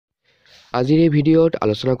আজিৰ এই ভিডিঅ'ত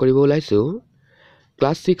আলোচনা কৰিব ওলাইছো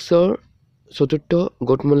ক্লাছ 6ৰ চতুৰ্থ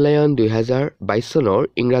গোট মূল্যায়ন 2022 চনৰ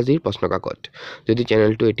ইংৰাজীৰ প্ৰশ্নকাকত। যদি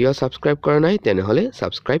চেনেলটো এতিয়াও সাবস্ক্ৰাইব কৰা নাই তেনেহলে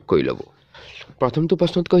সাবস্ক্ৰাইব কৰি ল'ব। প্ৰথমটো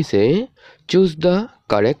প্ৰশ্নত কৈছে চুজ দ্য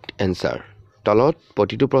কাৰেক্ট এনসাৰ। তলত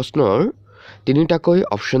প্ৰতিটো প্ৰশ্নৰ তিনিটাকৈ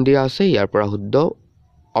অপচন দিয়া আছে, ইয়াৰ পৰা শুদ্ধ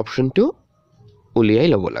অপচনটো উলিয়াই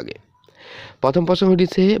ল'ব লাগে। প্ৰথম প্ৰশ্ন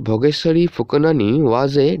সুধিছে Bhogeswari ফুকনানী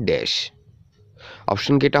was a dash।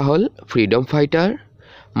 Option কেইটা হ'ল freedom fighter,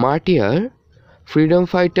 মাৰ্টিয়াৰ, freedom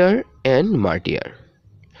fighter and মাৰ্টিয়াৰ।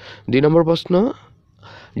 2 number প্ৰশ্ন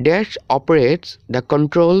ডেশ operates the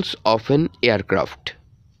controls of N aircraft.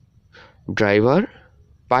 Driver,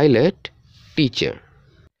 pilot, teacher.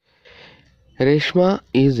 Reshma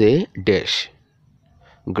is a ডেশ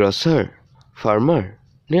গ্ৰছাৰ, ফাৰ্মাৰ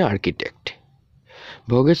নে architect.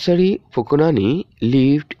 Bhogeswari ফুকনানী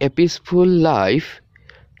lived a peaceful life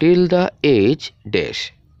till the age dash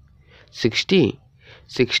 60,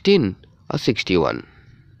 16 or 61।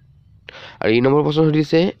 আৰু 3 number প্ৰশ্ন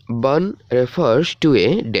সুধিছে bun refers to a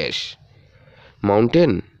dash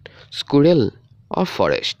mountain, squirrel or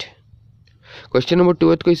forest। question number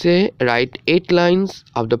 2 ত কৈছে write 8 lines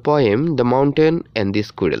of the poem the mountain and the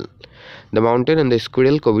squirrel। the mountain and the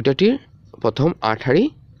squirrel কবিতাটিৰ প্ৰথম 8 শাৰী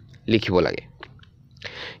লিখিব লাগে।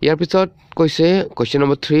 ইয়াৰ পিছত কৈছে question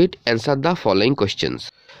number 3 to answer the following questions।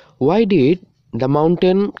 why did the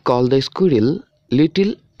mountain call the squirrel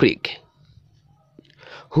little prig?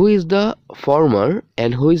 who is the former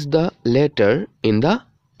and who is the latter in the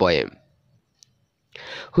poem?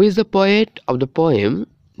 who is the poet of the poem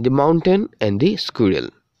the mountain and the squirrel?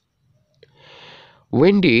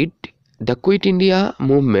 when did the Quit India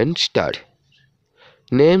movement start?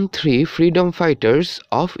 name 3 freedom fighters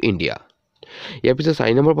of India। ইয়াৰ পিছত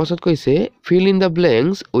 4 number প্ৰশ্নত কৈছে fill in the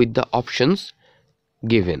blanks with the options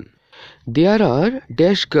given। there are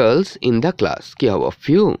dash girls in the class কি হ'ব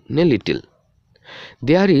few নে little।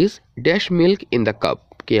 there is dash milk in the cup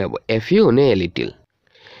কি হ'ব a few নে a little।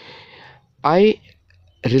 I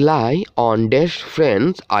rely on dash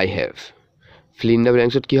friends I have fill in the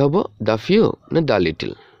blanks কি হ'ব the few নে the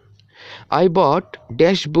little। I bought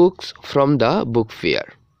dash books from the book fair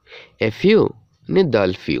a few নে the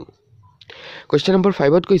few। question number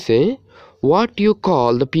 5 ত কৈছে what you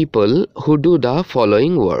call the people who do the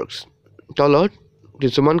following works। তলত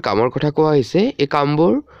কিছুমান কামৰ কথা কোৱা হৈছে, এই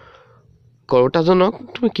কামবোৰ কৰোতাজনক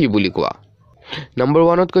তুমি কি বুলি কোৱা। number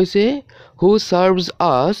 1 ত কৈছে who serves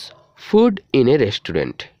us food in a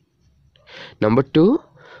restaurant। number 2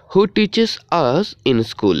 who teaches us in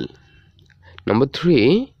school। number 3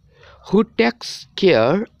 who takes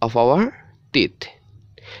care of our teeth।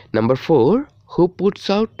 number 4 who puts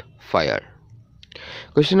out fire।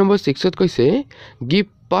 question number 6 ত কৈছে give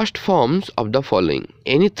past forms of the following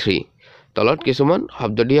any 3। তলত কিছুমান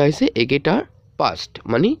শব্দ দিয়া হৈছে, এইকেইটাৰ past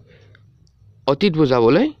মানে অতীত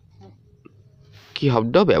বুজাবলৈ কি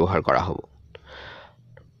শব্দ ব্যৱহাৰ কৰা হ'ব।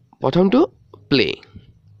 প্ৰথমটো play,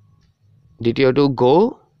 দ্বিতীয়টো go,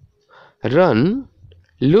 run,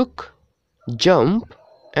 look, jump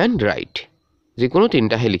and write। যিকোনো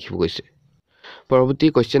তিনিটাহে লিখিব কৈছে। পৰৱৰ্তী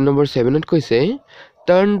question number 7 ত কৈছে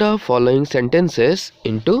turn the following sentences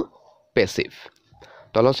into passive।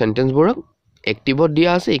 তলৰ সেন্টেন্সবোৰক এক্টিভত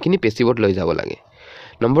দিয়া আছে, এইখিনি পেছিভত লৈ যাব লাগে।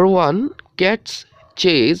 number 1 cats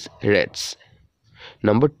chase rats।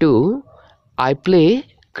 number 2 I play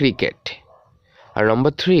cricket। আৰু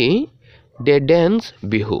number 3 they dance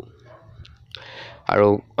bihu। আৰু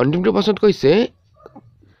অন্তিমটো পাছত কৈছে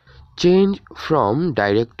change from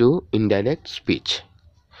direct to indirect speech।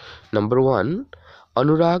 number 1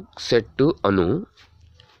 Anurag said to Anu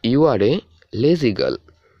you are a lazy girl।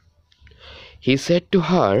 he said to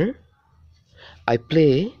her I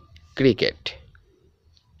play cricket।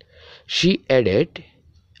 she added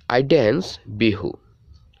I dance bihu।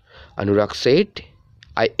 Anurag said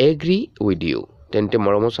I agree with you। তেন্তে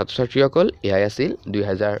মৰমৰ ছাত্ৰ-ছাত্ৰীসকল এয়াই আছিল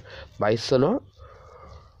 2022 চনৰ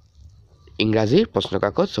ইংৰাজীৰ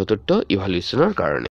প্ৰশ্নকাকত চতুৰ্থ ইভালুৱেশ্যনৰ কাৰণে।